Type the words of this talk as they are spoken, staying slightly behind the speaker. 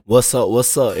What's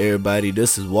up, everybody?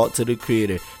 This is Walk to the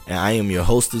Creator, and I am your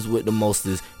hostess with the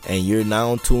mostest, and you're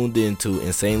now tuned into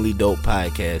Insanely Dope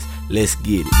Podcast. Let's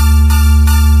get it.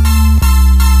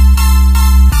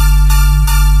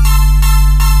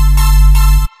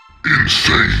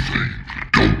 Insanely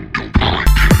Dope Podcast.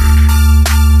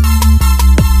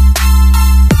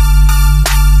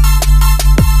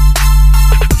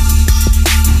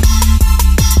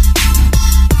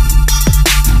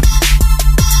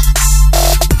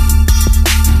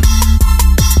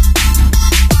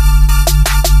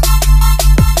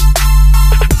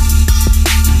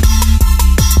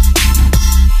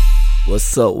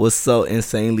 What's up,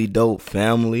 Insanely Dope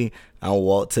family? I'm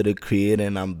Walk to the Creator,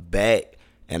 and I'm back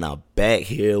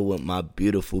here with my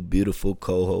beautiful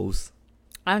co-host.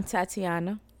 I'm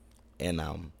Tatiyana.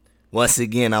 And once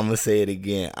again, I'm gonna say it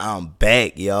again. I'm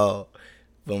back, y'all.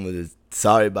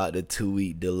 Sorry about the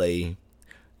 2-week delay.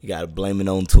 You gotta blame it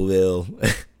on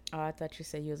 12. Oh, I thought you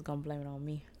said you was gonna blame it on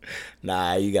me.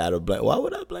 Nah, you gotta blame. Why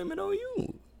would I blame it on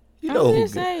you? I'm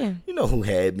just saying. You know who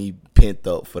had me pent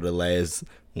up for the last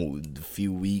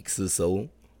few weeks or so.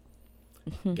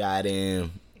 Got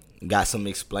some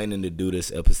explaining to do this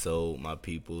episode, my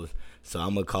people. So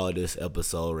I'm gonna call this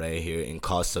episode right here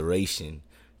Incarceration,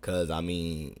 cause I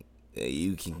mean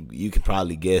you can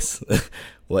probably guess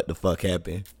what the fuck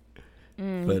happened.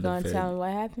 You gonna tell me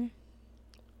what happened?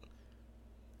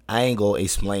 I ain't gonna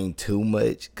explain too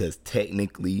much, cause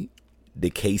technically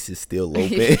the case is still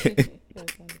open.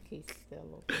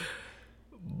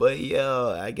 But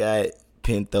yeah, I got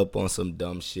pent up on some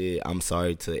dumb shit. I'm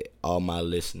sorry to all my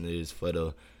listeners for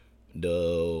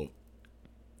the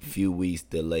few weeks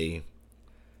delay.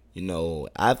 You know,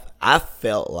 I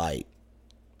felt like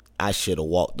I should have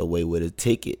walked away with a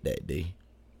ticket that day.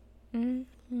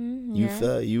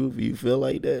 Yeah. You feel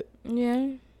like that?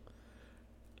 Yeah.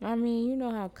 I mean, you know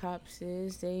how cops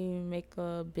is. They make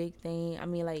a big thing. I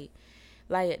mean,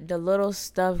 like the little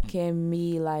stuff can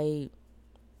be like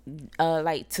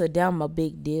to them a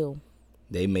big deal.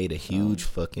 They made a huge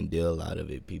fucking deal out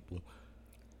of it, people.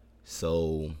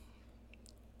 So,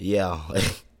 yeah.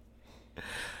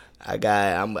 Like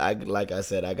I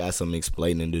said, I got some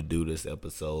explaining to do this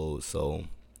episode, so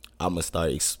I'm gonna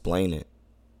start explaining.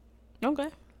 Okay.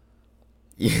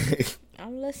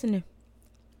 I'm listening.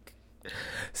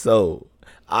 So,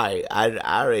 I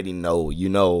already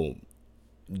know,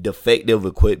 defective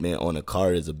equipment on a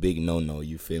car is a big no-no,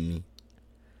 you feel me?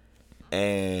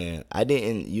 And I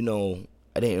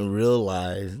didn't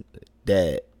realize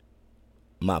that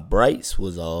my brights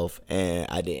was off and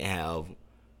I didn't have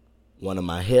one of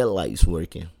my headlights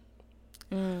working.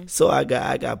 So I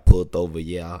got pulled over.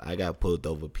 Yeah, I got pulled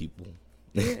over, people.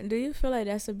 Do you feel like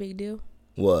that's a big deal?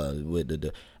 Well,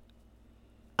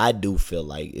 I do feel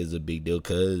like it's a big deal,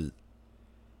 because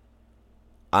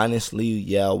honestly,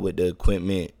 yeah, with the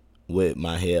equipment, with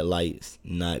my headlights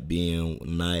not being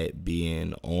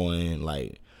on,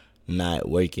 like not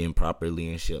working properly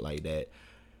and shit like that,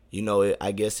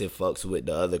 I guess it fucks with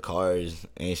the other cars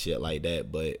and shit like that.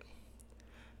 But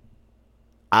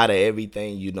out of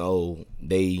everything,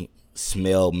 they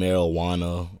smell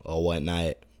marijuana or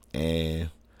whatnot, and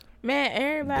man,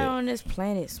 everybody on this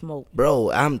planet smoke.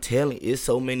 Bro, I'm telling you, it's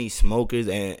so many smokers,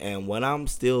 and what I'm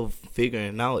still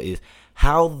figuring out is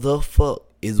how the fuck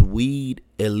is weed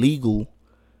illegal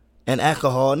and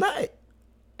alcohol not?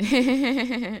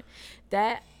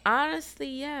 That honestly,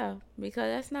 yeah,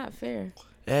 because that's not fair.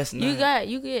 That's not.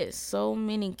 You get so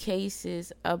many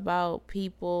cases about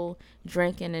people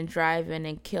drinking and driving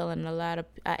and killing a lot of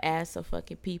ass of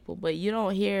fucking people, but you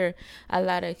don't hear a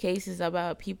lot of cases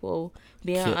about people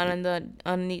being under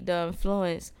the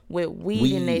influence with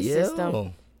weed in their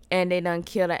system, and they done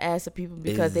kill the ass of people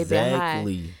because they been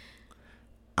high.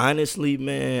 Honestly,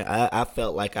 man, I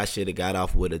felt like I should have got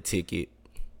off with a ticket.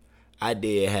 I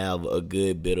did have a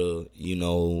good bit of,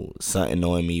 something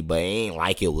on me, but it ain't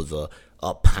like it was a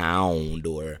pound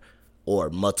or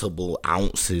multiple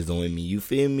ounces on me. You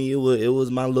feel me? It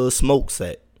was my little smoke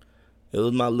set.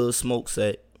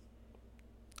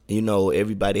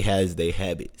 Everybody has their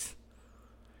habits.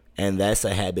 And that's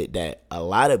a habit that a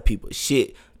lot of people,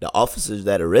 the officers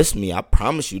that arrest me, I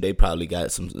promise you, they probably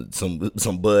got some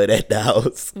bud at the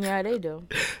house. Yeah, they do.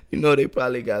 They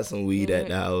probably got some weed at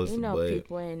the house. But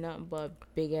people ain't nothing but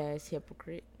big ass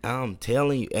hypocrite. I'm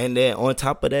telling you. And then on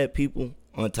top of that,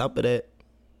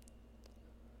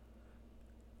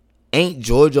 ain't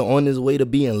Georgia on his way to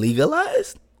being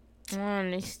legalized?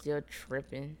 They still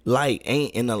tripping. Like,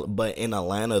 but in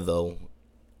Atlanta though,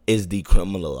 it's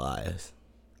decriminalized.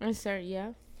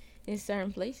 In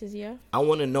certain places, yeah. I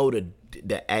want to know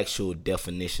the actual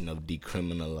definition of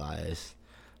decriminalized.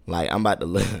 Like I'm about to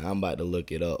look. I'm about to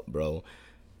look it up, bro.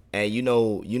 And you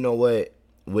know what?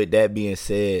 With that being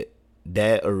said,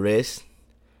 that arrest,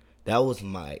 that was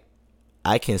my.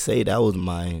 I can say that was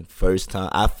my first time.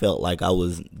 I felt like that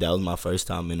was my first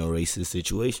time in a racist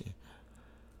situation.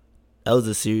 That was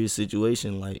a serious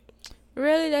situation. Like,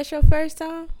 Really, that's your first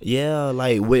time? yeah,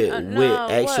 like with No,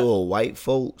 actual white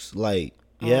folks. Like,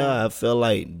 yeah, I felt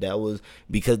like that was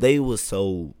because they was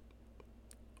so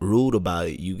rude about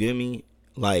it. You get me?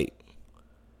 Like,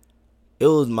 it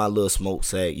was my little smoke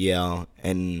sack, yeah,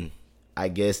 and I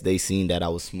guess they seen that I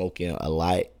was smoking a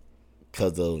lot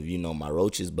because of my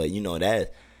roaches, but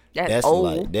that's like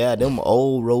old. them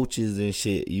old roaches and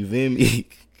shit. You feel me?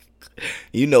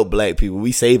 Black people,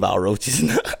 we save our roaches.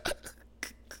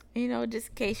 Just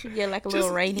in case you get like a little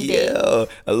rainy day. Yeah,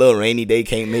 a little rainy day,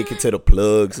 can't make it to the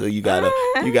plug, so you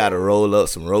gotta roll up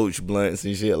some roach blunts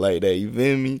and shit like that. You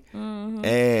feel me? Mm-hmm.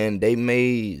 And they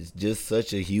made just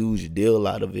such a huge deal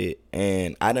out of it,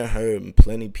 and I done heard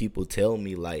plenty of people tell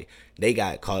me like they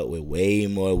got caught with way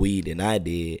more weed than I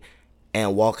did,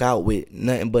 and walk out with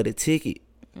nothing but a ticket.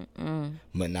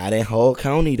 But not in Hall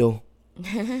County though.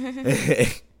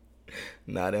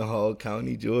 Not in Hall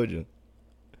County, Georgia.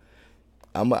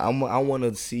 I want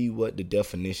to see what the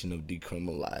definition of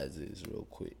decriminalize is real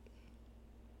quick.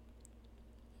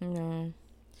 No.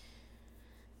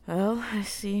 Well, let's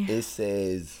see. It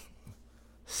says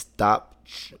stop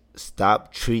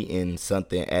treating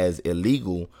something as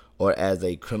illegal or as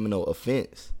a criminal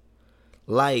offense.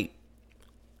 Like,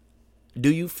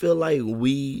 do you feel like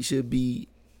weed should be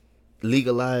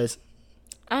legalized?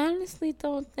 I honestly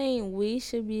don't think weed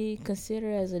should be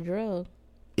considered as a drug.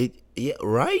 Yeah,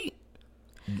 right?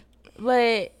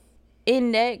 But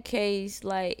in that case,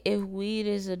 like, if weed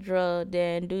is a drug,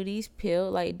 then do these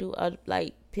pills, like,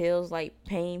 pills, like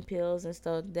pain pills and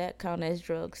stuff, that count as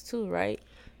drugs too, right?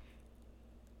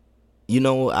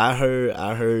 I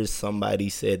heard somebody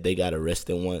said they got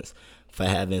arrested once for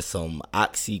having some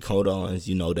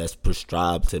oxycodons, that's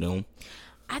prescribed to them.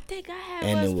 I think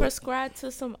I was prescribed to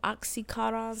some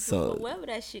oxycodons, or whatever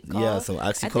that shit called. Yeah, some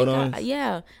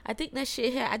oxycodons. I think that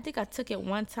shit I think I took it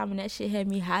one time and that shit had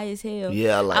me high as hell.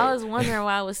 Yeah, like I was wondering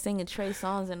why I was singing Trey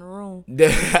Songz in the room.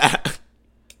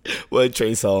 What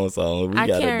Trey Songz song? I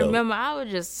can't remember. I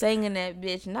was just singing that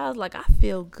bitch, and I was like, I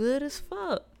feel good as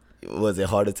fuck. Was it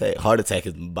Heart Attack? Heart Attack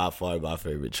is by far my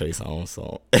favorite Trey Songz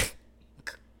song.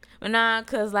 Nah,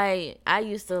 cause like I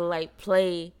used to like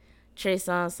play Trey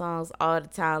Songz songs all the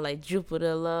time, like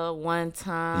Jupiter Love, One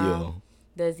Time. Yeah.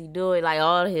 Does He Do It? Like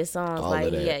all of his songs. All like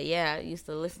of that. yeah, I used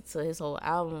to listen to his whole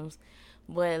albums.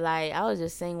 But like I was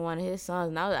just singing one of his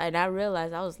songs, and I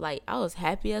realized I was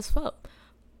happy as fuck.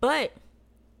 But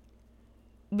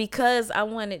because I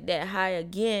wanted that high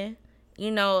again,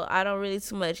 I don't really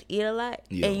too much eat a lot.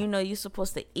 Yeah. And you're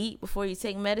supposed to eat before you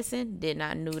take medicine. Did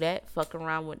not knew that. Fucking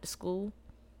around, went to school.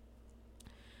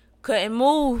 Couldn't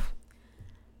move.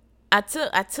 I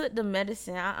took the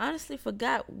medicine. I honestly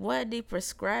forgot why they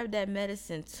prescribed that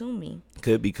medicine to me.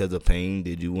 Could because of pain.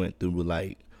 Did you went through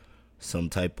like some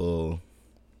type of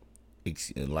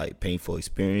like painful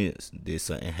experience? Did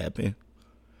something happen?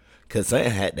 Cause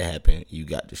something had to happen. You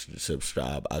got to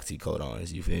subscribe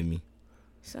oxycodons. You feel me?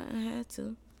 Something had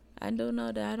to. I don't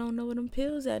know that. I don't know where them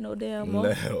pills at no damn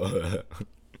more.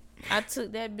 I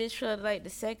took that bitch for like the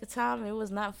second time. It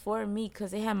was not for me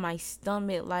because it had my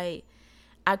stomach like.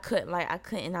 I couldn't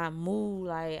not move.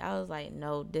 Like I was like,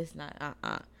 no, this not.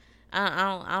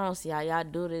 I don't see how y'all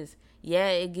do this. Yeah,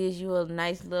 it gives you a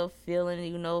nice little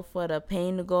feeling, for the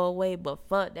pain to go away. But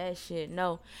fuck that shit,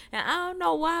 no. And I don't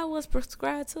know why I was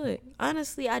prescribed to it.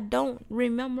 Honestly, I don't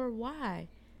remember why.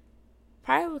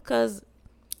 Probably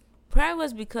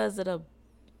was because of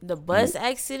the bus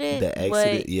accident. The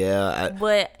accident,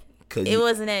 but it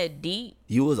wasn't that deep.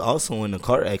 You was also in a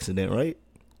car accident, right?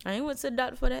 I ain't went to the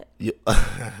doctor for that.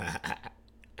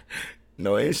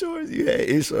 No insurance? You had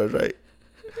insurance, right?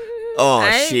 Oh,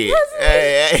 shit.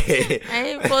 Hey. I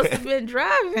ain't supposed to been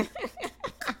driving.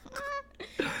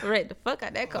 Right the fuck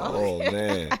out that car.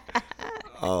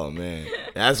 Oh, man.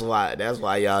 That's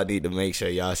why y'all need to make sure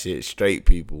y'all shit straight,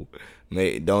 people.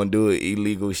 Don't do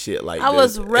illegal shit like I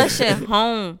this. was rushing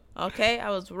home, okay? I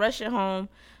was rushing home.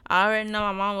 I already know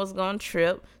my mom was gonna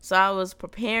trip, so I was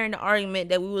preparing the argument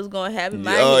that we was gonna have in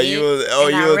my head. You was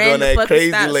going that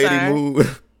crazy lady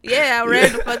move. Yeah, I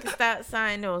ran the fucking stop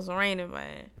sign. It was raining,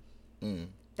 man.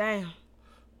 Damn.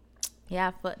 Yeah,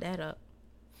 I fucked that up.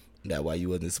 That's why you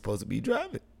wasn't supposed to be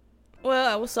driving.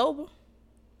 Well, I was sober.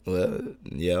 Well,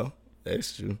 yeah,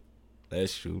 that's true.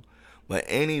 But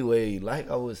anyway,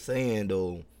 like I was saying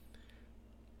though,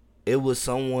 it was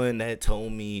someone that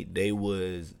told me they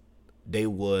was they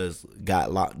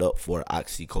got locked up for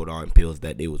oxycodone pills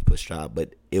that they was prescribed,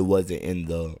 but it wasn't in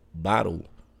the bottle.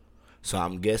 So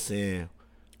I'm guessing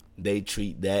they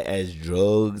treat that as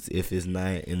drugs if it's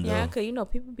not in the. Yeah, cause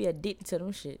people be addicted to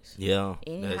them shits. Yeah,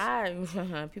 Ain't high.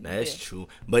 that's true.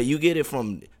 But you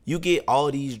get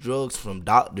all these drugs from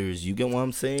doctors. You get what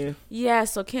I'm saying? Yeah.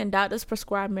 So can doctors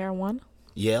prescribe marijuana?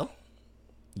 Yeah.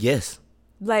 Yes.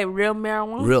 Like real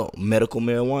marijuana? Real medical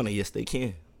marijuana. Yes, they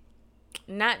can.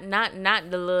 Not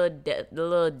the little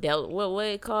what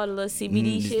it called, the little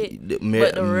CBD shit,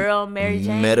 but the real Mary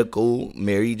Jane. Medical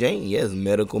Mary Jane, yes,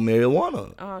 medical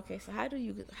marijuana. Oh, okay. So how do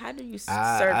you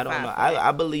certify? I don't know.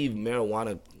 I believe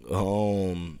marijuana.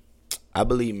 I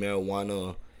believe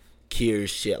marijuana cures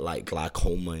shit like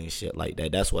glaucoma and shit like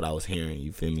that. That's what I was hearing.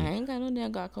 You feel me? I ain't got no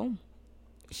damn glaucoma.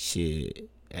 Shit.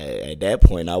 At that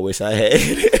point, I wish I had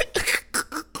it.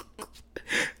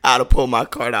 I'd have pulled my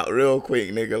card out real quick,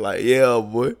 nigga. Like, yeah,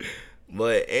 boy.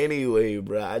 But anyway,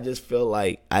 bro, I just feel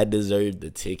like I deserved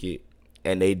the ticket,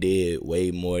 and they did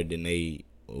way more than they,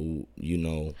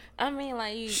 I mean,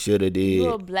 like, you should have did. You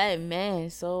a black man,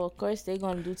 so of course they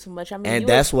gonna do too much. I mean, and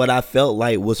that's what I felt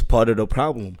like was part of the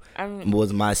problem.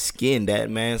 Was my skin. That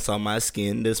man saw my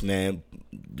skin. This man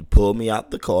pulled me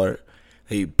out the car.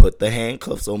 He put the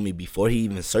handcuffs on me before he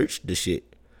even searched the shit.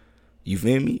 You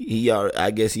feel me? I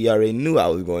guess he already knew I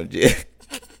was going to jail.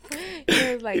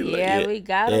 He was like, yeah, we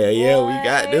got him. Yeah, we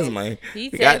got this, man. He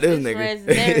we got this nigga. Friends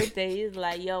and everything. He's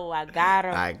like, yo, I got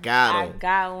him. I got him. I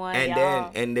got one, and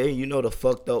y'all. then the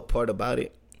fucked up part about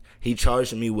it? He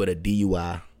charged me with a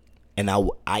DUI, and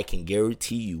I can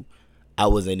guarantee you, I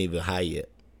wasn't even high yet.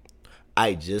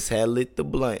 I just had lit the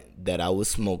blunt that I was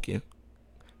smoking.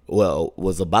 Well,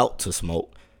 was about to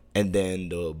smoke, and then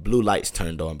the blue lights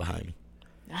turned on behind me.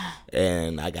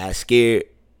 And I got scared,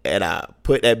 and I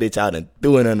put that bitch out and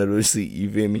threw it under the seat.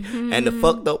 You feel me? Mm-hmm. And the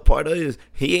fucked up part of it is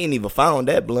he ain't even found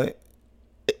that blunt.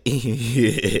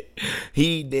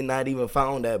 He did not even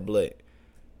found that blunt.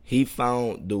 He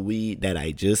found the weed that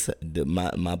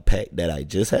my pack that I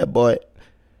just had bought.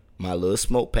 My little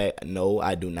smoke pack. No,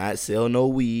 I do not sell no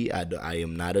weed. I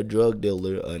am not a drug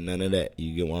dealer or none of that.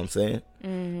 You get what I'm saying?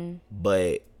 Mm-hmm.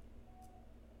 But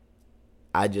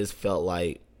I just felt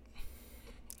like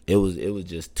it was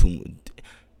just too.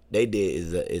 They did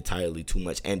is entirely too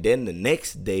much. And then the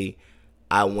next day,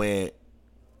 I went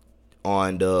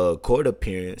on the court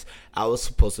appearance. I was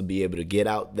supposed to be able to get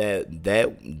out that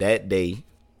day.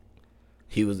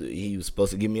 He was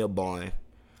supposed to give me a bond,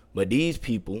 but these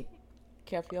people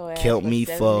kept me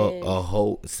for days. a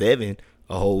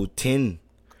whole 10.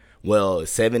 Well,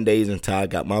 7 days until I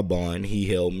got my bond. He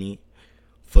held me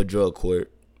for drug court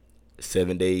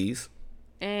 7 days.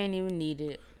 Ain't even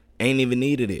needed it.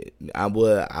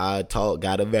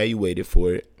 Got evaluated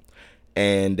for it,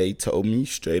 and they told me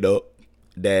straight up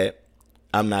that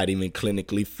I'm not even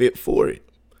clinically fit for it.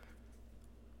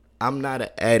 I'm not an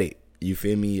addict. You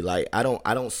feel me? Like I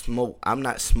don't smoke. I'm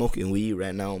not smoking weed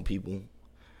right now on people,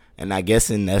 and I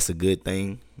guessing that's a good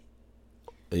thing.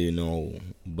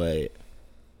 But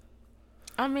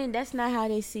I mean that's not how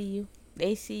they see you.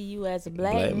 They see you as a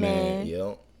black man.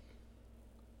 Yep.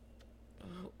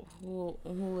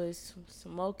 Who is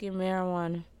smoking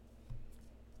marijuana.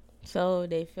 So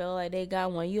they feel like they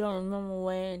got one. You don't remember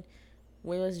when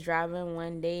we was driving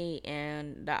one day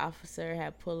and the officer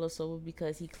had pulled us over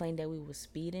because he claimed that we was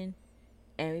speeding,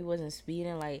 and we wasn't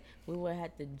speeding. Like we would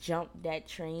have to jump that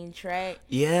train track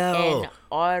in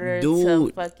order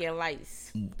to fucking like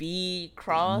speed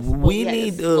cross. We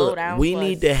need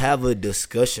to have a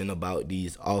discussion about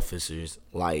these officers.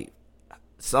 Like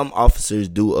some officers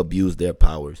do abuse their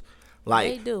powers.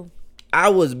 Like they do. I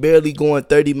was barely going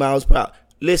 30 miles per hour.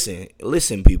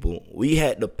 Listen, people. We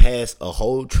had to pass a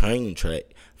whole train track.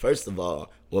 First of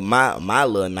all, with my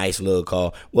little nice little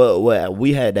car. Well,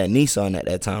 we had that Nissan at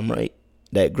that time, right?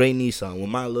 That gray Nissan. With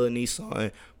my little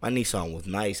Nissan, my Nissan was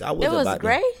nice. It was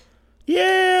gray?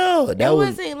 Yeah. It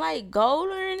wasn't like gold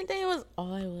or anything. It was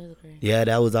gray. Yeah,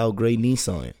 that was our gray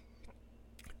Nissan.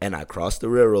 And I crossed the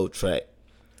railroad track.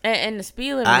 And the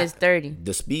speed limit is 30.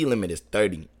 The speed limit is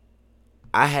 30.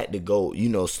 I had to go,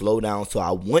 slow down. So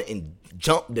I went and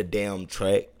jumped the damn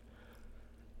track.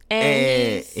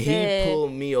 And he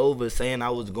pulled me over saying I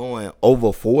was going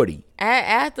over 40.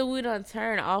 After we done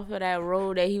turned off of that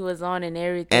road that he was on and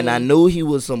everything. And I knew he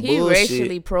was some bullshit. He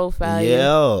racially profiled you.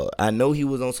 Yeah, I know he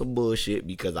was on some bullshit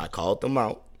because I called him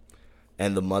out.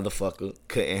 And the motherfucker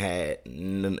didn't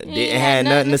have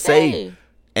nothing to say.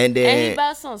 And he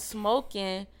about some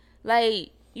smoking.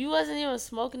 Like, you wasn't even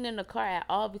smoking in the car at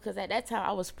all because at that time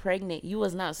I was pregnant. You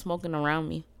was not smoking around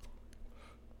me.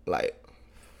 Like,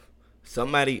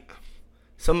 somebody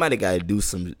Somebody gotta do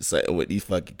something with these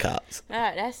fucking cops.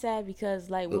 That's sad because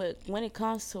like when it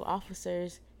comes to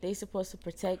officers, they supposed to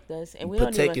protect us, and we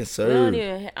Protect and we serve. don't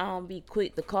even be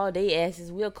quick to call their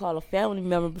asses. We'll call a family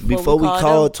member Before we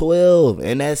call them. 12,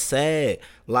 and that's sad.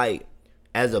 Like,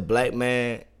 as a black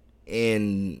man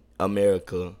in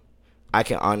America, I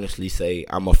can honestly say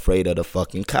I'm afraid of the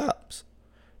fucking cops.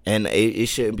 And it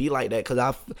shouldn't be like that,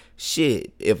 because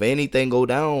if anything go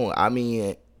down, I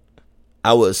mean,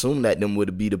 I would assume that them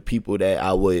would be the people that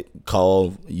I would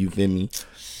call, you feel me,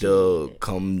 to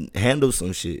come handle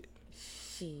some shit.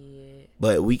 Shit.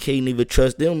 But we can't even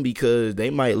trust them because they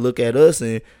might look at us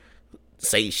and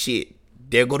say, shit,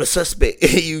 there go the suspect.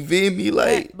 You feel me?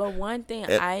 Like, but one thing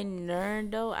I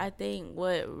learned though, I think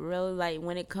what really, like,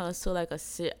 when it comes to like a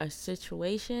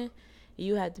situation,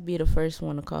 you have to be the first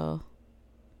one to call.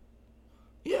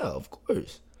 yeah, of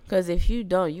course. Because if you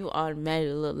don't, you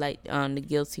automatically look like the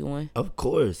guilty one. Of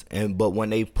course. But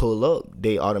when they pull up,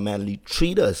 they automatically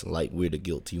treat us like we're the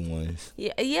guilty ones.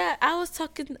 Yeah. I was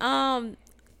talking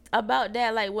about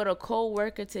that like with a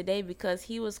co-worker today, because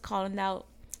he was calling out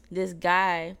this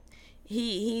guy.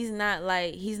 He's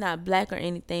not black or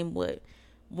anything, but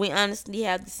we honestly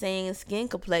have the same skin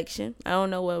complexion. I don't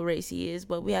know what race he is,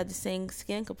 but we have the same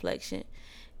skin complexion,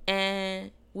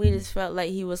 and we just felt like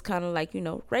he was kind of like,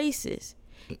 racist.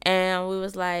 And we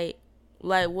was like,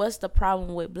 what's the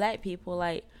problem with black people?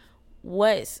 Like,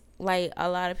 what's like a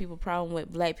lot of people problem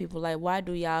with black people? Like, why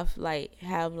do y'all like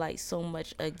have like so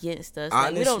much against us?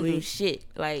 Like, we don't do shit.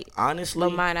 Like, honestly,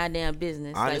 but mind our damn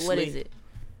business. Like, what is it?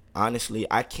 Honestly,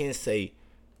 I can't say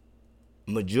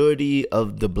majority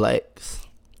of the blacks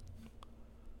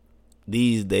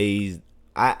these days.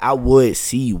 I would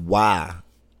see why.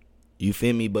 You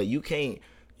feel me? But you can't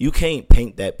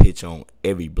paint that picture on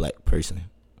every black person.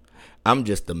 I'm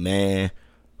just a man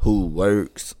who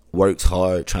works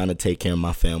hard, trying to take care of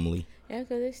my family. Yeah,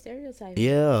 because it's stereotyping.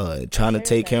 Yeah, trying to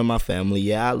take care of my family.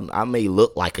 Yeah, I may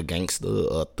look like a gangster,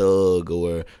 a thug,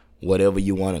 or whatever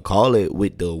you want to call it,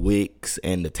 with the wigs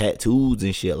and the tattoos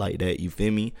and shit like that. You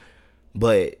feel me?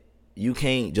 But you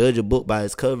can't judge a book by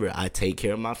its cover. I take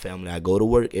care of my family. I go to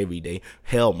work every day.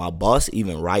 Hell, my boss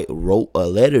even wrote a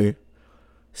letter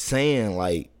saying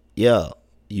like, yeah,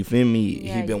 you feel me?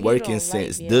 Yeah, he been working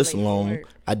since this long.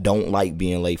 I don't like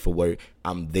being late for work.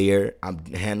 I'm there. I'm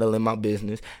handling my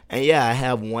business. And yeah, I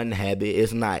have one habit.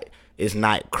 It's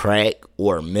not crack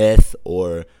or meth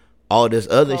or all this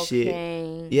other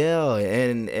cocaine. shit. Yeah,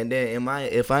 and then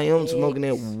if I am smoking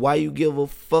it, why you give a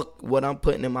fuck what I'm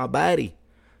putting in my body?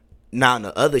 Now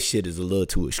the other shit is a little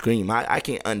too extreme. I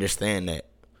can't understand that.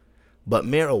 But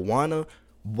marijuana,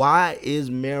 why is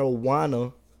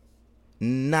marijuana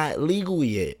not legal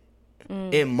yet?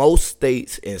 In most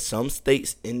states, in some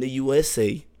states in the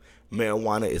USA,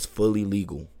 marijuana is fully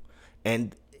legal,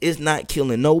 and it's not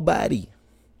killing nobody.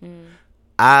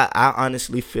 I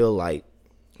honestly feel like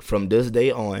from this day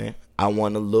on, I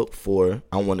want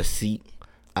to seek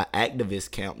an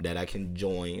activist camp that I can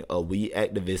join, a weed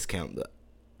activist camp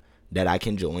that I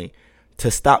can join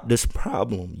to stop this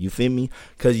problem. You feel me?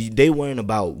 Because they worrying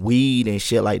about weed and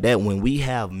shit like that when we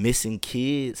have missing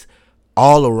kids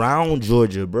all around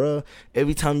Georgia, bruh.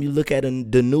 Every time you look at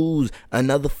the news,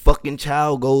 another fucking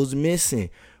child goes missing.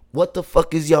 What the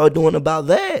fuck is y'all doing about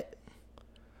that?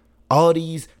 All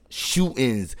these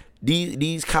shootings,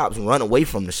 these cops run away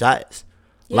from the shots.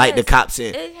 Yes, like the cops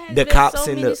in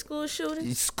the school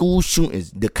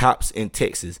shootings. The cops in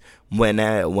Texas, when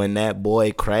that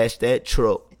boy crashed that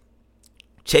truck.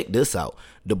 Check this out.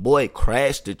 The boy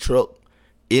crashed the truck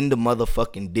in the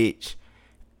motherfucking ditch.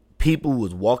 People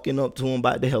was walking up to him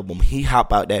about to help him. He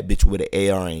hop out that bitch with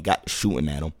an AR and got shooting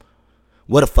at him.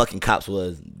 What the fucking cops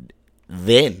was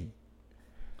then.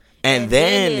 And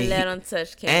then they let him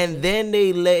touch campus. And then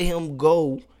they let him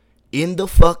go in the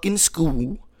fucking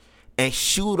school and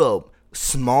shoot up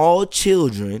small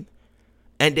children.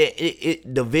 And then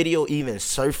the video even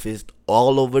surfaced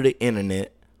all over the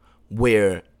internet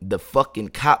where the fucking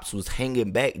cops was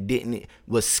hanging back,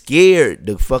 was scared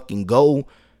to fucking go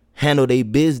handle their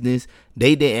business.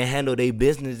 They didn't handle their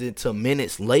business until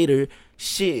minutes later.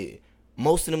 Shit,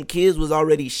 most of them kids was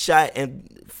already shot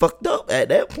and fucked up at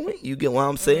that point. You get what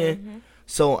I'm saying? Mm-hmm.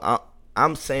 So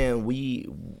I'm saying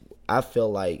I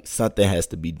feel like something has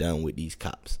to be done with these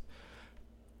cops.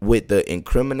 With the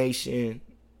incarceration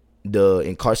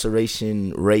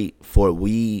rate for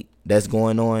weed that's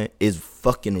going on is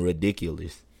fucking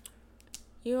ridiculous.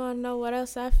 You wanna know what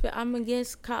else I feel I'm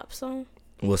against cops on?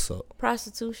 What's up?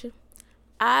 Prostitution.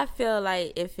 I feel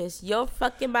like if it's your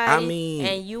fucking body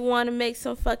and you want to make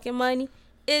some fucking money,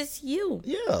 It's you.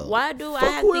 Yeah. Why do I Fuck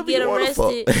have to whoever get you wanna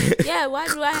arrested? fuck. Yeah, why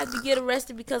do I have to get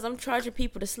arrested because I'm charging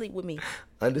people to sleep with me?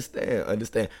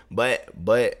 Understand.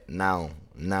 But now,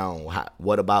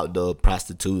 what about the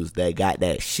prostitutes that got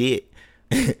that shit?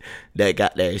 That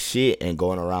got that shit and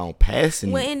going around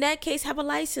passing Well, it? in that case, have a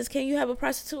license. Can you have a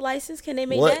prostitute license? Can they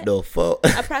make What that? the fuck?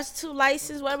 A prostitute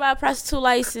license? What about a prostitute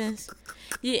license?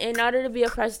 In order to be a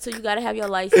prostitute, you gotta have your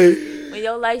license. When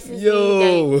your license Yo.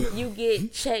 means that you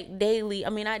get checked daily. I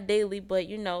mean, not daily, but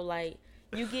like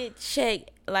you get checked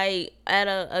like at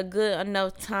a good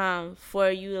enough time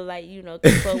for you to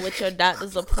keep up with your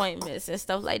doctor's appointments and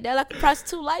stuff like that, like a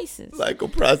prostitute license. Like a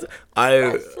prostitute.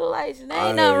 Prostitute license. There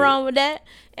ain't nothing wrong with that.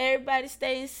 Everybody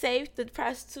staying safe. The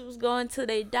prostitutes going to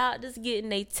their doctors, getting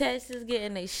their tests,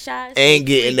 getting their shots, And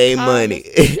getting their money.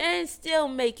 and still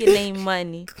making their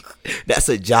money. That's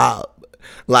a job.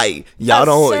 Like y'all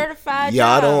don't certified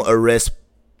y'all job. don't arrest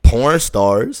porn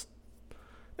stars.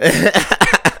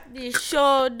 You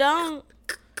sure don't.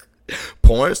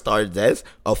 Porn stars, that's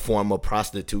a form of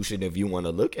prostitution if you want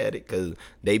to look at it, because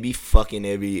they be fucking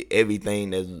everything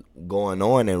that's going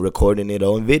on and recording it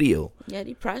on video. Yeah,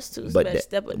 these prostitutes But better that-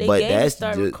 step up their but game and that's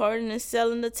start just- recording and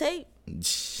selling the tape.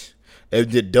 If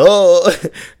the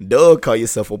dog call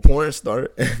yourself a porn star.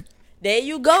 There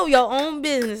you go, your own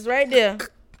business right there.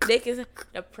 They can say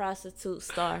the prostitute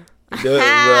star. Bro,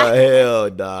 hell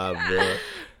nah, bro.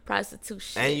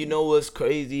 Prostitution. And you know what's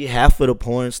crazy? Half of the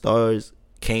porn stars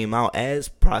came out as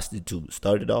prostitutes,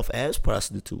 started off as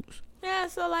prostitutes. Yeah,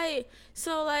 so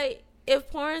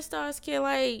if porn stars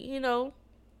can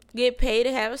get paid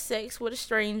to have sex with a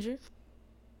stranger,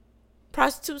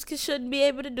 prostitutes shouldn't be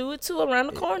able to do it too around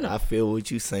the corner. I feel what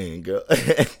you saying, girl.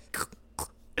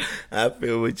 I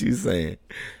feel what you saying.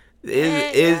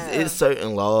 It's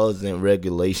certain laws and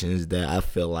regulations that I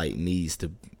feel like needs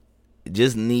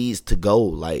to go.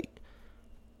 Like,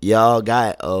 y'all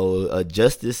got a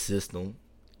justice system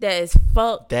That is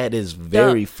fucked. that is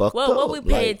very fucked up. What we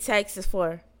paying Like, taxes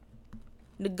for?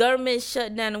 The government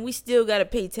shut down and we still gotta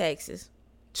pay taxes.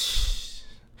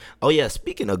 oh yeah,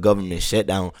 speaking of government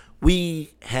shutdown,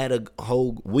 we had a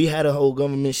whole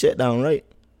government shutdown, right?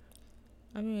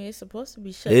 I mean, it's supposed to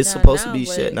be shut It's down. supposed to now, be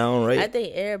but shut down, right? I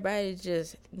think everybody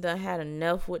just done had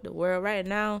enough with the world. Right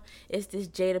now, it's this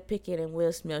Jada Pinkett and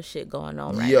Will Smith shit going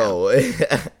on right now. Yo,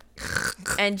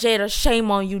 And Jada,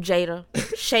 shame on you, Jada.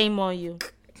 Shame on you.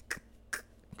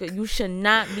 'Cause you should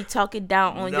not be talking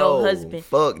down on your husband.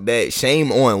 Fuck that.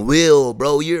 Shame on Will,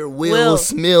 bro. You're Will Will,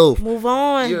 Smith. Move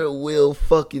on. You're Will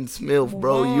fucking Smith,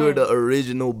 bro. Move You're on. the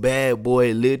original bad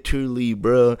boy, literally,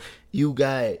 bro. You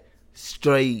got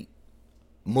straight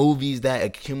movies that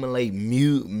accumulate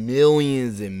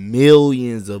millions and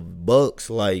millions of bucks.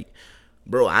 Like,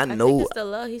 bro, I I know. think it's the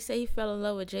love. He said he fell in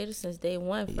love with Jada since day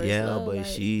one. First Yeah, love, but like,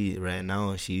 she right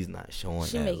now she's not showing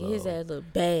she that making love. his ass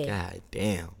look bad. God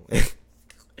damn.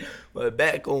 But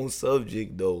back on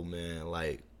subject though, man,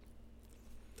 like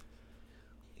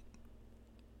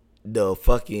the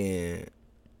fucking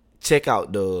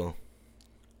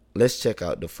let's check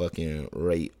out the fucking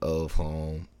rate of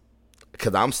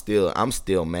cause I'm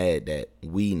still mad that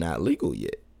weed not legal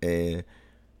yet and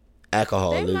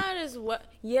alcohol They is. might as well.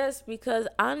 Yes, because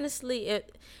honestly,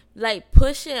 it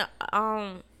pushing.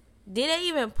 Did they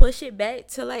even push it back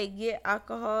to get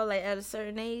alcohol at a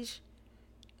certain age?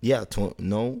 Yeah,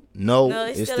 no,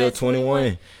 it's still at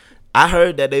 21. I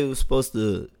heard that they were supposed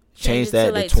to change it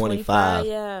that to 25.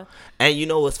 Yeah. And you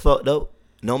know what's fucked up?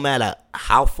 No matter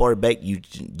how far back you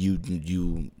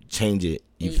change it,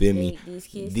 you feel me? These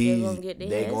kids still gonna get their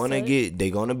they're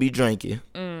gonna be drinking.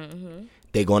 Mm-hmm.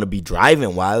 They're gonna be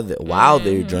driving while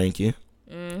they're drinking.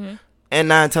 Mm-hmm. And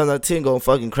 9 times out of 10 gonna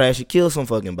fucking crash and kill some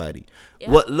fucking body.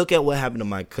 Yeah. Look at what happened to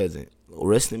my cousin.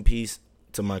 Rest in peace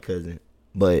to my cousin.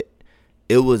 But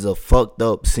it was a fucked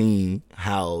up scene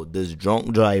how this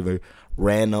drunk driver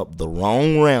ran up the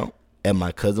wrong ramp and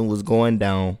my cousin was going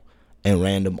down and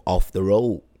ran him off the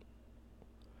road.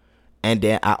 And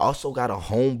then I also got a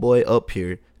homeboy up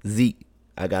here, Zeke.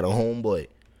 I got a homeboy.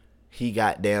 He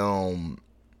got down,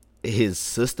 his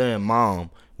sister and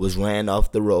mom was ran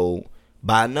off the road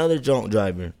by another drunk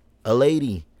driver, a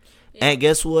lady. Yeah. And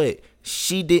guess what?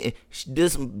 She didn't.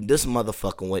 This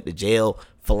motherfucker went to jail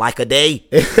for like a day.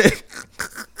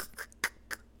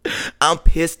 I'm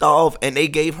pissed off, and they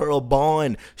gave her a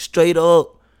bond straight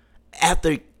up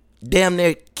after damn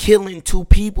near killing 2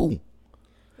 people.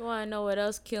 You wanna know what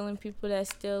else killing people that's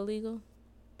still legal?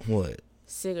 What?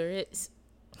 Cigarettes.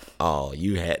 Oh,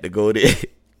 you had to go there.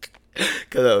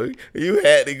 Cause you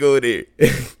had to go there.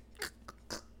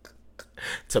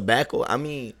 Tobacco. I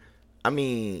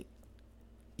mean,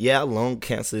 Yeah, lung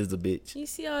cancer is a bitch. You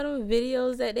see all them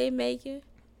videos that they making?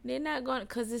 They're not going,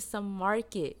 because it's a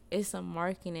market. It's a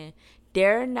marketing.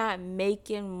 They're not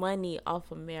making money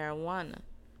off of marijuana,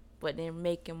 but they're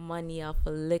making money off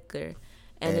of liquor.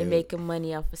 And they're making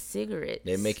money off of cigarettes.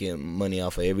 They're making money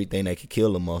off of everything that could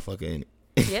kill a motherfucker, ain't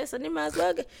it? Yeah, so they might as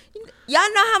well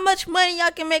y'all know how much money y'all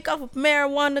can make off of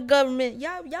marijuana government.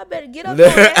 Y'all better get up on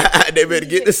that. They better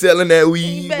get to selling that weed.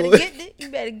 You better boy. get it. You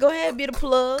better go ahead and be the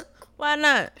plug. Why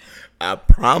not? I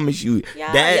promise you,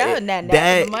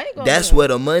 that's where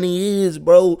the money is,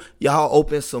 bro. Y'all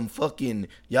open some fucking,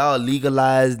 y'all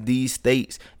legalize these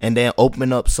states and then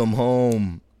open up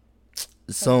some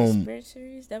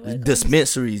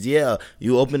dispensaries. Yeah,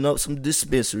 you open up some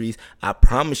dispensaries. I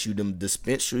promise you, them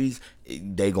dispensaries,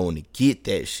 they gonna get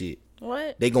that shit.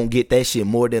 What? They gonna get that shit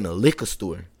more than a liquor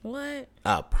store. What?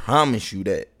 I promise you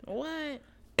that. What?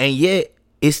 And yet,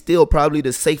 it's still probably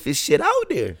the safest shit out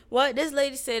there. What? This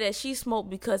lady said that she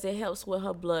smoked because it helps with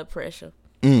her blood pressure.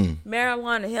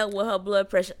 Marijuana help with her blood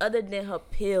pressure other than her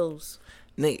pills.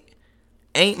 Nigga,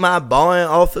 ain't my bond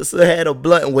officer had a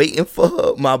blunt waiting for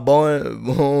her? My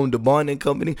the bonding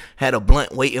company had a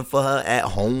blunt waiting for her at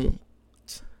home.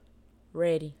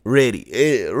 Ready.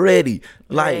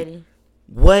 Like,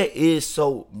 what is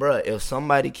so, bruh, if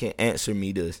somebody can answer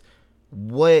me this,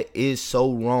 what is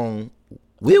so wrong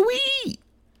with weed?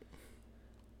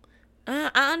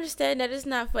 I understand that it's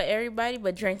not for everybody,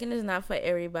 but drinking is not for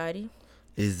everybody.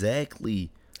 Exactly.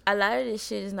 A lot of this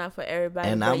shit is not for everybody,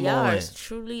 and but y'all are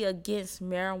truly against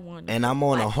marijuana. And I'm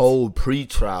on a whole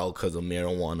pre-trial because of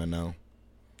marijuana now.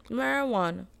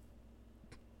 Marijuana.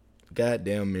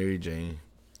 Goddamn Mary Jane.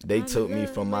 They took me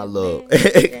from my love.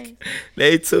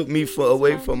 They took me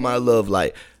away from my love.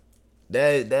 Like,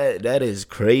 that is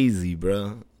crazy,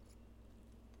 bro.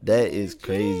 That is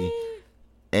crazy.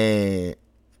 And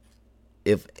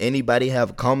if anybody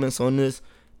have comments on this,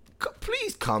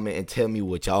 please comment and tell me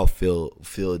what y'all feel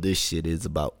this shit is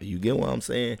about. You get what I'm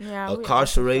saying? Yeah,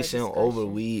 incarceration over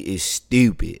weed is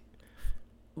stupid.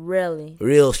 Really?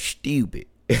 Real stupid.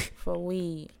 For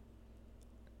weed.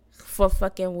 For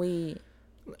fucking weed.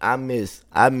 I miss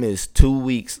 2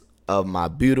 weeks of my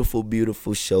beautiful,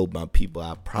 beautiful show, my people.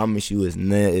 I promise you it's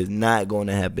not going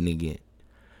to happen again.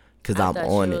 Cause I'm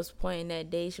on it. I was pointing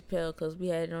at Dave Chappelle because we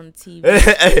had it on the TV.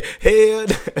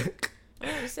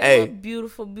 Hey,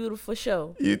 beautiful, beautiful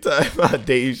show. You talking about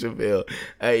Dave Chappelle?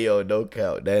 Hey, yo, no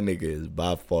count. That nigga is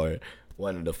by far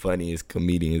one of the funniest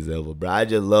comedians ever, bro. I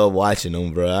just love watching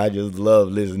him, bro. I just love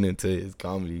listening to his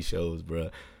comedy shows, bro.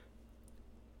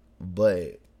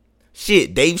 But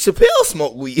shit, Dave Chappelle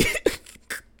smoke weed.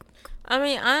 I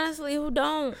mean, honestly, who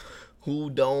don't?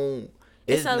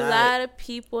 It's a lot of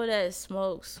people that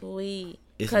smokes weed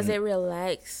because it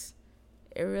relax.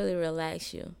 It really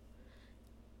relax you.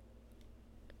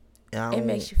 It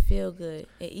makes you feel good.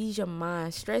 It ease your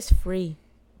mind, stress free.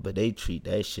 But they treat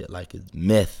that shit like it's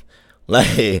meth.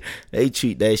 Like, they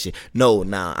treat that shit. No,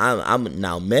 now I'm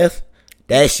now meth.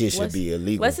 That shit should be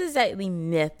illegal. What's exactly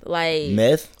meth? Like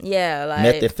meth? Yeah,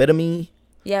 like methamphetamine.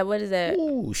 Yeah, what is that?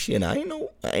 Oh shit, I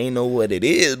ain't know what it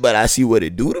is, but I see what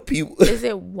it do to people. Is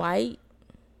it white?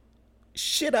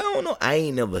 Shit, I don't know. I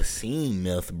ain't never seen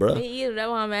meth, bro. Me either. That's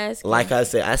what I'm asking. Like I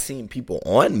said, I seen people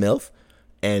on meth,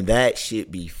 and that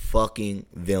shit be fucking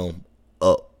them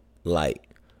up like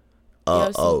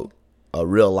a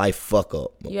real life fuck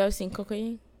up. You ever seen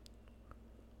cocaine?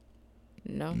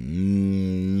 No.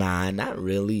 Nah, not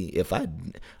really.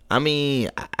 I mean,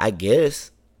 I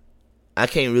guess I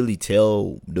can't really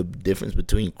tell the difference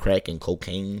between crack and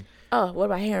cocaine. Oh, what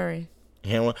about heroin?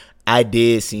 Heroin. I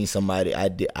seen somebody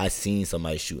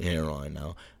shoot heroin.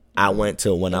 Now I went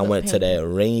to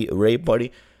that rave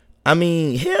party. I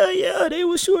mean, hell yeah, they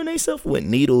was shooting themselves with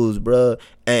needles, bro.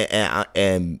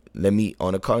 And let me,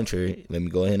 on the contrary, let me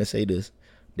go ahead and say this: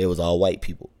 they was all white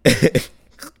people.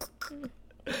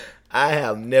 I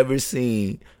have never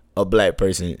seen a black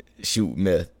person shoot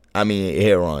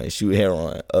shoot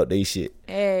heroin up they shit.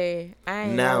 Hey, I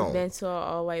ain't never been to an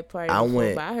all white party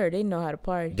before, but I heard they know how to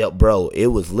party. Bro, it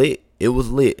was lit. It was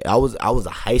lit. I was a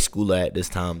high schooler at this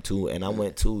time too, and I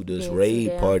went to this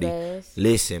rave party. Fast.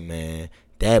 Listen, man,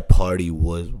 that party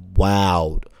was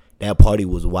wild. That party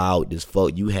was wild as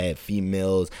fuck. You had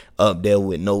females up there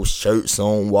with no shirts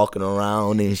on, walking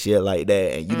around and shit like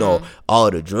that, and you know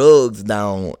all the drugs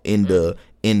down in the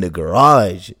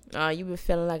garage. You been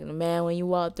feeling like the man when you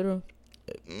walked through.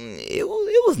 It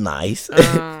was nice.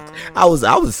 I was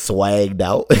swagged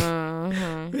out.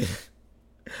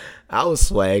 I was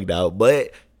swagged out,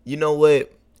 but you know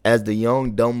what? As the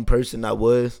young dumb person I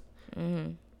was,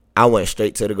 I went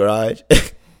straight to the garage.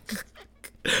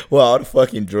 where all the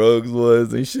fucking drugs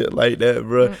was and shit like that,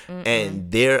 bro.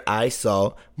 And there I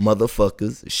saw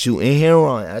motherfuckers shooting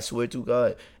heroin. I swear to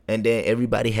God. And then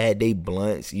everybody had they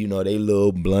blunts, you know, they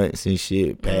little blunts and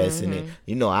shit passing it.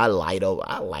 You know, I light up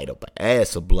an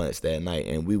ass of blunts that night,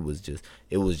 and it was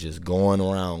just going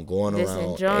around. Just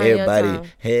enjoying your Everybody, time.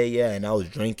 hell yeah, and I was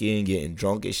drinking, getting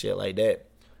drunk and shit like that.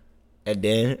 And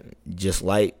then, just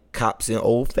like cops in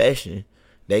old fashioned,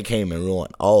 they came and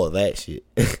ruined all of that shit.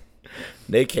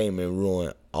 They came and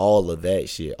ruined all of that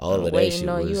shit. All of that Waiting shit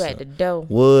on was you at the door.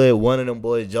 wood. One of them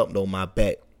boys jumped on my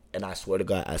back, and I swear to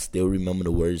God, I still remember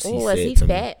the words he Ooh, said was he to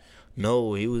fat? me.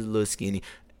 No, he was a little skinny,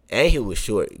 and he was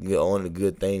short. On a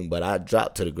good thing, but I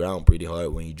dropped to the ground pretty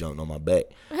hard when he jumped on my back.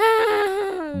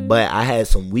 But I had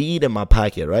some weed in my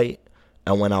pocket, right?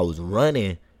 And when I was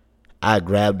running, I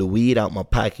grabbed the weed out my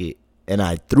pocket and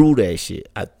I threw that shit.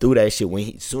 As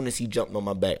soon as he jumped on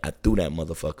my back, I threw that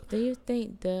motherfucker. Do you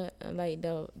think the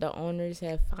owners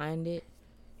have find it?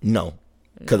 No,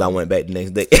 because I went back the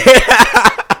next day.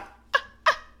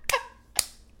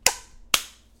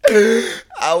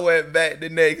 I went back the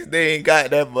next day and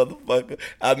got that motherfucker.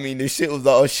 I mean, the shit was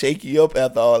all shaky up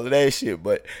after all of that shit,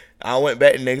 but I went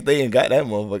back the next day and got that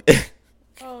motherfucker.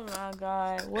 Oh my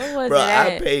God, what was Bro, it at?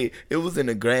 I paid. It was in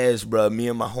the grass, bro. Me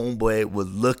and my homeboy was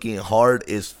looking hard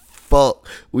as fuck.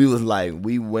 We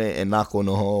went and knocked on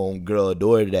the home girl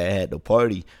door that had the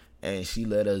party, and she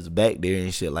let us back there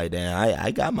and shit like that.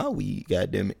 I got my weed,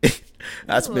 goddamn it.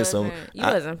 You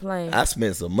wasn't playing. I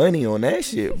spent some money on that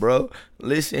shit, bro.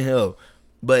 Listen here,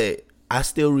 but I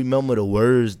still remember the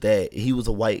words that he was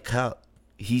a white cop.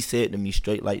 He said to me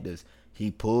straight like this. He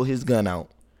pulled his gun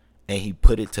out and he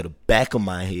put it to the back of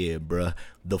my head, bruh.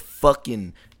 The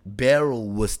fucking barrel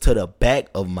was to the back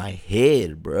of my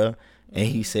head, bruh. And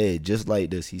he said, just like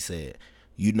this, he said,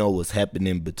 you know what's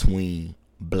happening between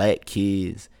black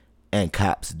kids and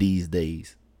cops these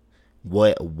days.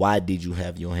 Why did you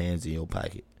have your hands in your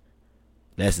pocket?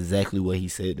 That's exactly what he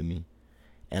said to me.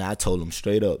 And I told him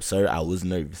straight up, sir, I was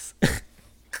nervous.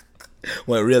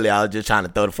 When really I was just trying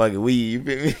to throw the fucking weed, you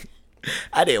feel me?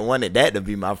 I didn't want that to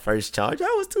be my first charge.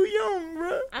 I was too young,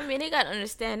 bro. I mean, they gotta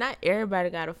understand, not everybody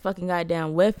got a fucking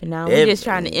goddamn weapon now. We just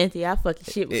trying to empty our fucking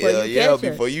shit before you catch us.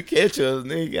 Before you catch us,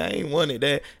 nigga. I ain't wanted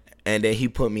that. And then he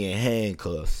put me in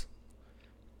handcuffs.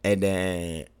 And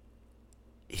then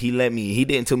he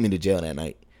didn't take me to jail that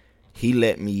night. He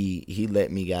let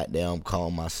me goddamn call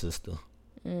my sister.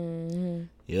 Mm-hmm.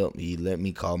 Yep, he let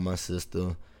me call my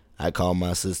sister. I called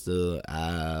my sister.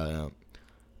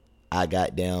 I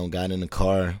got in the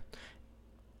car,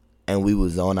 and we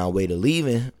was on our way to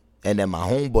leaving. And then my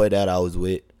homeboy that I was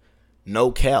with,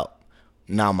 no cap.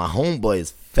 Now my homeboy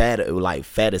is fat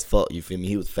as fuck. You feel me?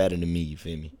 He was fatter than me. You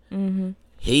feel me? Mm-hmm.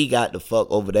 He got the fuck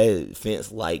over that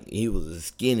fence like he was a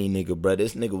skinny nigga, bro.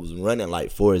 This nigga was running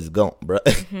like Forrest Gump, bro.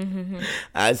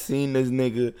 I seen this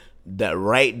nigga that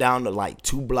right down to like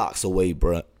 2 blocks away,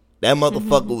 bro. That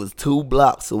motherfucker was 2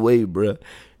 blocks away, bro.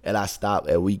 And I stopped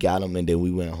and we got him and then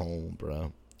we went home,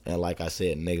 bro. And like I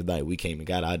said, next night we came and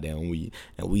got our damn weed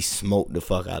and we smoked the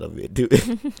fuck out of it,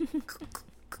 dude.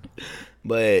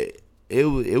 But it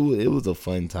was a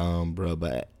fun time, bro.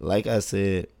 But like I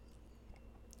said,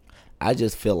 I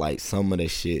just feel like some of the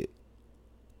shit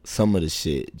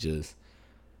just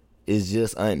is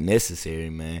just unnecessary,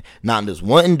 man. Now there's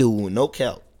one dude, no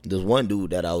cap. There's one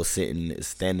dude that I was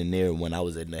standing there when I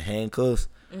was in the handcuffs.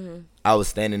 Mm-hmm. I was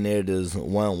standing there. There's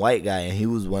one white guy, and he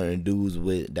was one of the dudes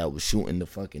that was shooting the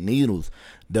fucking needles.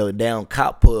 The damn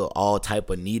cop put all type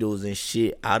of needles and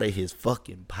shit out of his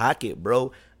fucking pocket,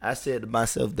 bro. I said to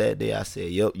myself that day, I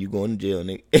said, "Yup, you going to jail,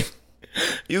 nigga.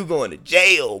 You going to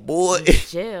jail, boy.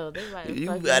 Jail. They like you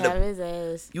gotta have his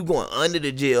ass. You going under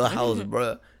the jailhouse,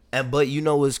 bro." But you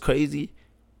know what's crazy?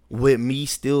 With me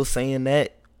still saying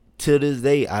that to this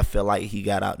day, I feel like he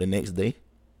got out the next day.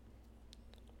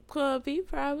 Could be,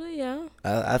 probably, yeah.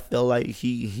 I feel like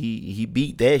he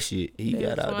beat that shit. He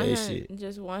got out that shit.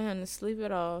 Just want him to sleep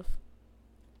it off.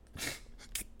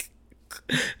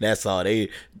 That's all. He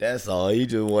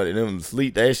just wanted them to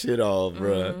sleep that shit off,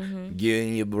 bro. Mm-hmm. Get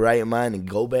in your right mind and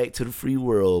go back to the free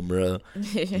world, bro.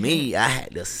 Me, I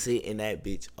had to sit in that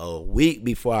bitch a week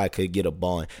before I could get a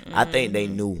bond. Mm-hmm. I think they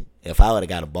knew if I would have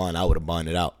got a bond, I would have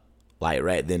bonded out like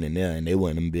right then and there, and they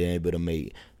wouldn't have been able to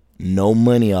make no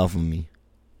money off of me.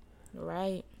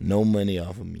 Right. No money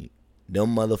off of me.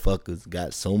 Them motherfuckers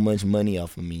got so much money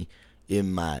off of me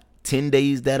in my 10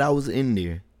 days that I was in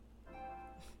there.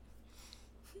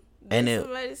 And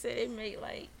somebody said they make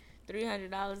like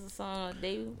 $300 a song a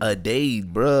day. A day,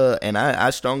 bruh. And I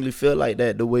strongly feel like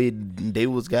that the way they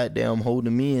was goddamn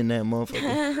holding me in that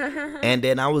motherfucker. And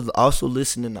then I was also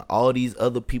listening to all these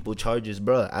other people charges,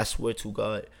 bruh. I swear to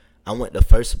God, I went the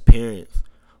first appearance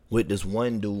with this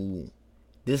one dude.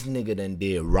 This nigga done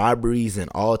did robberies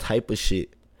and all type of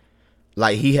shit.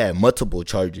 Like, he had multiple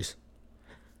charges.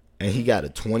 And he got a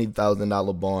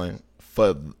 $20,000 bond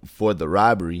for the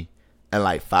robbery and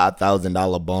like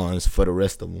 $5,000 bonds for the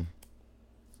rest of them.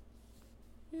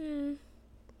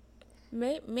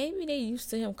 Maybe they used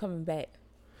to him coming back.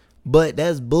 But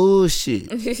that's bullshit.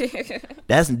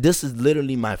 This is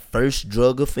literally my first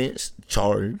drug offense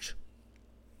charge.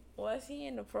 Was he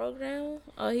in the program?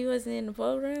 Oh, he wasn't in the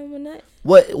program or not?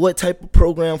 What type of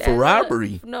program for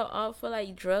robbery? No, for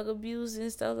like drug abuse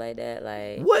and stuff like that.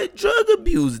 Like, what drug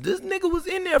abuse? This nigga was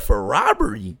in there for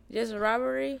robbery. Just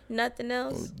robbery? Nothing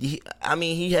else? He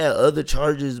had other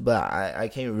charges, but I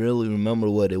can't really remember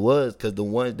what it was, because the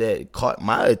one that caught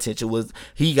my attention was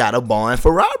he got a bond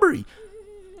for robbery.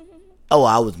 Oh,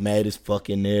 I was mad as fuck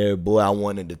in there, boy. I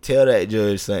wanted to tell that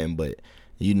judge something, but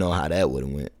you know how that would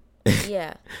have went.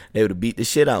 Yeah. They would have beat the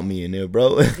shit out of me in there,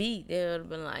 bro. They would have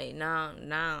been like, nah,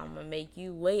 I'm gonna make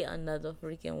you wait another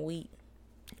freaking week.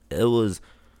 It was,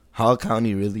 Hall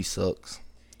County really sucks.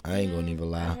 I ain't gonna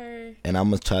even lie. And I'm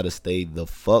gonna try to stay the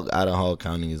fuck out of Hall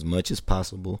County as much as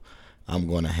possible. I'm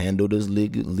gonna handle this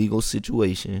legal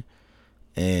situation,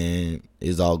 and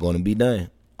it's all gonna be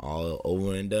done. All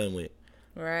over and done with.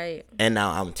 Right. And now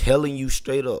I'm telling you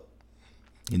straight up,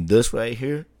 in this right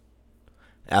here,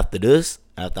 after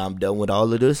I'm done with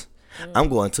all of this, I'm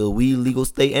going to a weed legal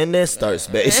state and then start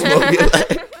smoking.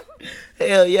 Like,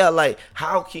 hell yeah, like,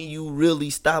 how can you really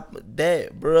stop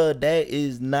that, bruh? That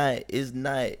is not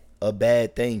a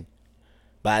bad thing.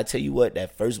 But I tell you what,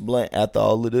 that first blunt after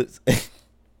all of this,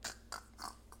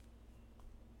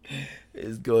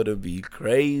 it's going to be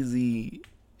crazy.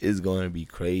 It's going to be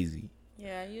crazy.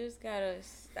 Yeah, you just gotta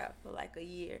stop for like a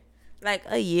year. Like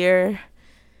a year.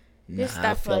 Nah,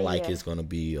 I feel like it's gonna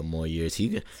be more years.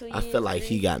 I feel like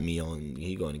he got me on.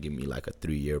 He gonna give me like a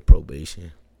 3-year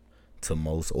probation, to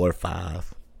most, or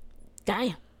 5.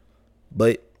 Damn.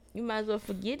 But you might as well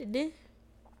forget it then.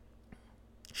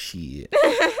 Shit,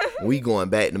 we going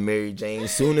back to Mary Jane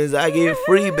soon as I get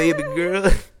free, baby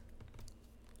girl.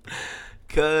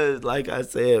 Cause like I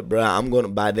said, bro,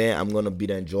 by then I'm gonna be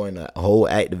done joining a whole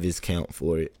activist camp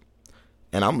for it,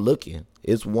 and I'm looking.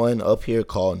 It's one up here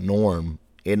called Norm.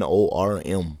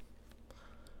 NORM,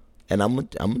 and I'm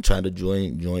gonna try to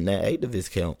join that activist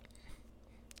camp.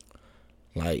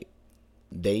 Like,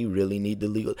 they really need to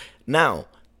legal. Now,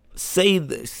 say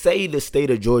the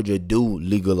state of Georgia do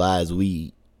legalize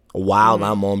weed while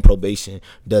I'm on probation.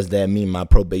 Does that mean my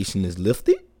probation is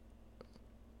lifted?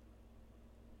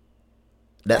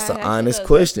 That's an honest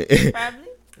question.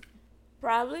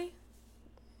 Probably,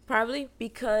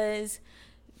 because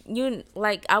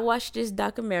I watched this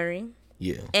documentary.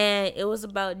 Yeah. And it was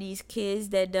about these kids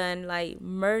that done like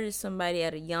murdered somebody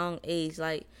at a young age,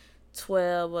 like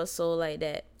 12 or so, like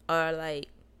that, or like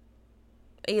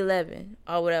 11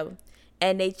 or whatever.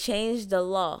 And they changed the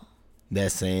law.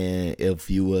 That's saying if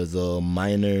you was a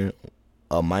minor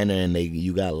and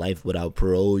you got life without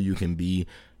parole, you can be.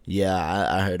 Yeah,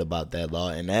 I heard about that law,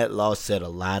 and that law set a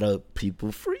lot of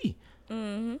people free.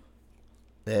 Mm-hmm.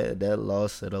 That law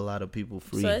set a lot of people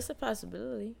free. So it's a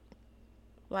possibility.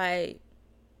 Like,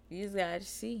 you just gotta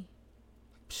see.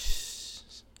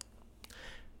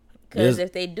 Because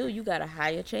if they do, you got a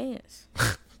higher chance.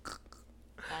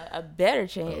 a better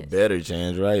chance. A better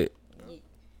chance, right?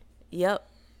 Yep.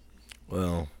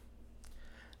 Well,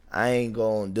 I ain't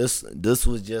going. This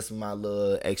was just my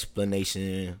little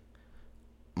explanation.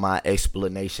 My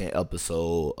explanation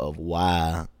episode of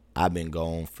why I've been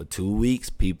gone for 2 weeks,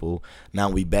 people. Now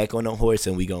we back on the horse,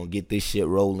 and we gonna get this shit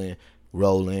rolling.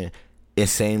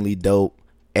 Insanely dope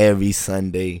every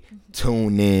Sunday.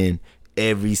 Tune in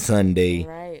every Sunday.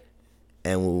 Right.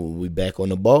 And we back on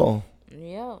the ball.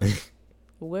 Yeah.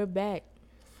 We're back.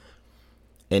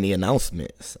 Any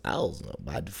announcements? I was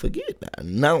about to forget the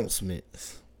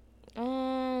announcements.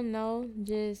 No.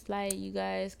 Just like, you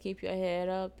guys keep your head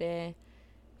up, and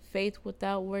faith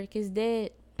without work is dead.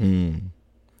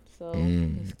 So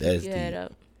just keep your head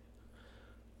up.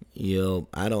 Yo,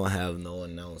 I don't have no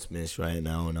announcements right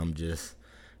now, and I'm just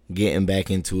getting back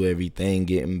into everything,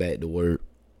 getting back to work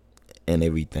and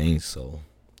everything. So,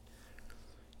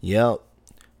 yep,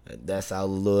 that's our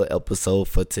little episode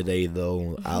for today,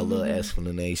 though. Our little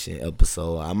explanation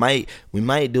episode. We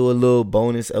might do a little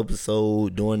bonus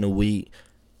episode during the week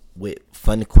with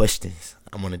funny questions.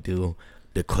 I'm gonna do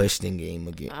the question game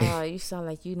again. Oh, you sound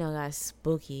like you done got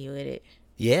spooky with it.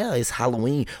 Yeah, it's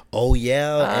Halloween. Oh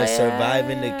yeah, and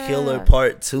Surviving the Killer yeah.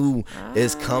 Part 2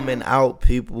 is coming out,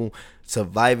 people.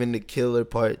 Surviving the Killer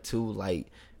Part 2, like,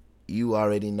 you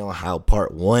already know how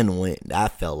Part 1 went. I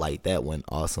felt like that went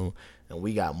awesome. And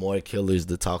we got more killers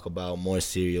to talk about, more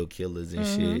serial killers and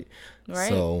shit. Right.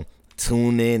 So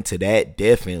tune in to that,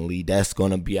 definitely. That's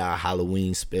gonna be our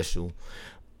Halloween special.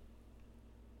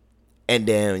 And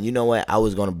then, you know what? I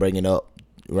was gonna bring it up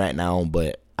right now,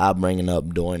 but I'll bring it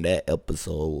up during that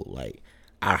episode, like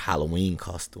our Halloween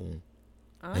costume.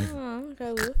 Oh,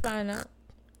 okay, we'll find out.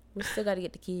 We still gotta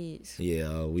get the kids.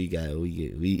 Yeah, we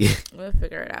We'll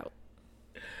figure it out.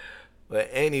 But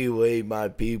anyway, my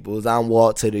peoples, I'm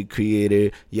Walter the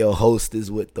Creator, your hostess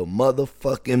with the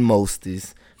motherfucking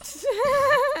mostest.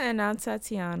 And I'm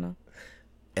Tatiyana.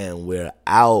 And we're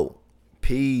out.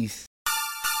 Peace.